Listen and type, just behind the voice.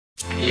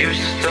You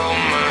stole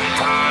my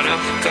heart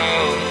of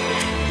gold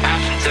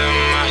after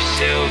my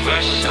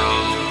silver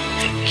soul.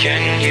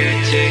 Can you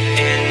dig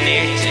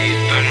any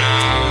deeper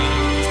now?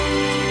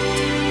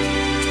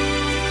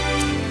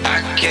 I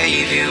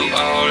gave you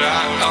all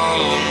I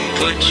own,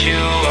 put you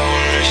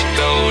on this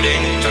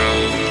golden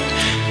throne,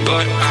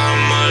 but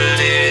I'm a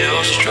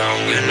little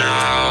stronger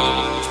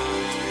now.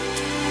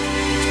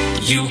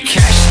 You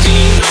cashed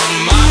in on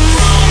my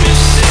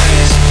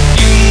promises.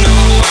 You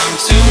know I'm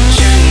too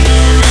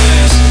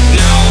generous.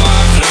 Now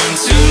I've learned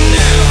to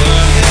never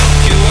help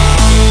you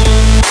out,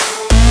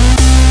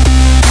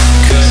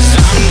 'cause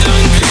I'm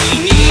done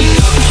cleaning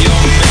up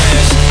your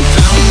mess.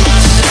 Found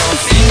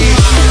myself in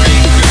my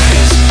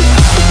regrets.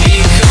 I've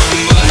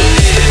become a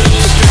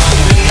little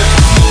stronger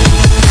now.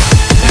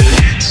 A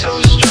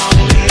little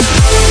stronger now.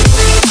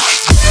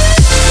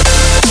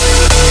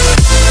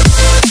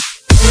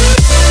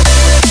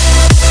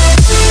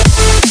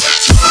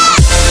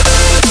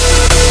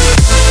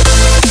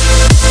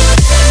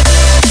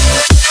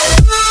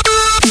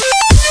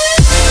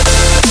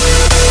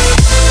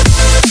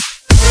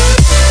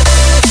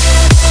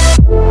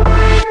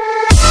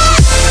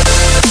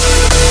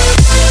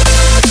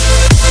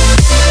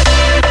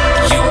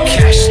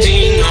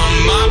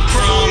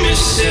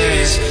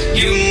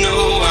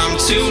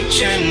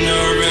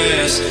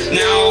 Generous.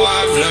 Now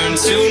I've learned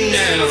to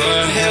never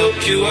help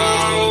you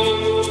out,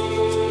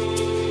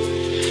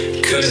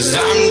 'cause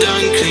I'm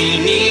done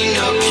cleaning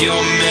up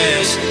your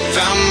mess.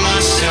 Found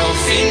myself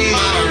in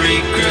my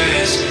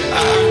regrets.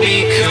 I've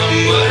become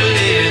a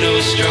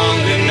little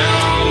stronger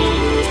now.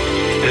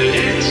 A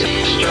little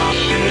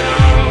stronger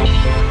now.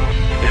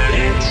 A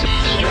little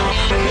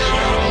stronger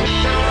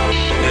now.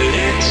 A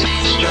little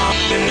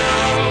stronger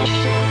now.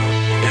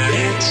 A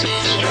little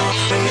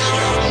stronger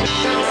now.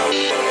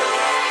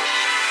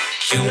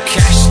 You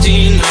cashed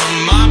in on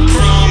my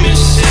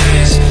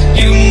promises.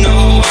 You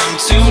know I'm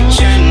too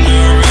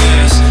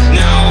generous.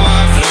 Now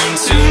I've learned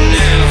to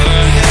never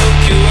help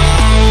you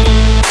out,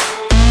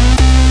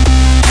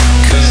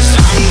 'cause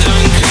I'm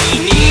done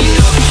cleaning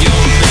up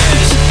your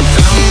mess.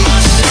 Found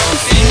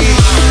myself in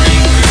my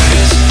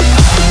regrets.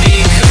 I've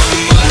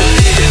become a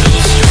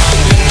little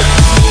stronger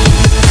now.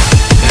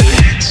 A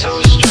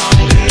little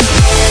stronger now.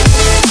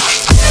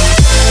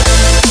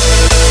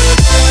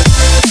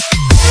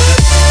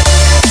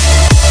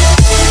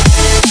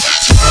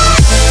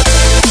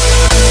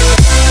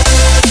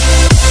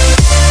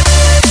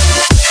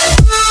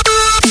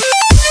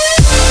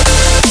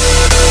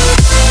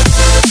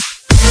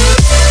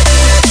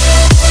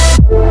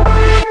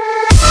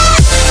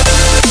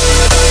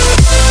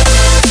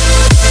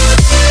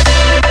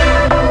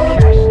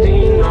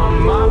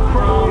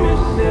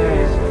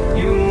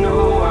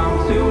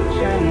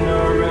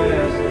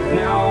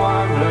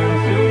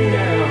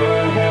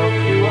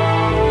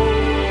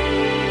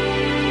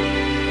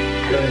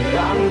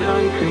 I'm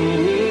done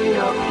cleaning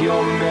up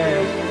your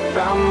mess.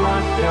 Found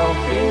myself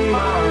in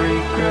my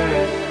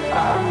regrets.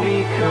 I've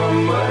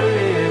become a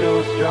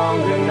little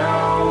stronger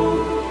now.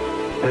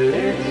 A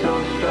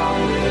little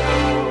stronger.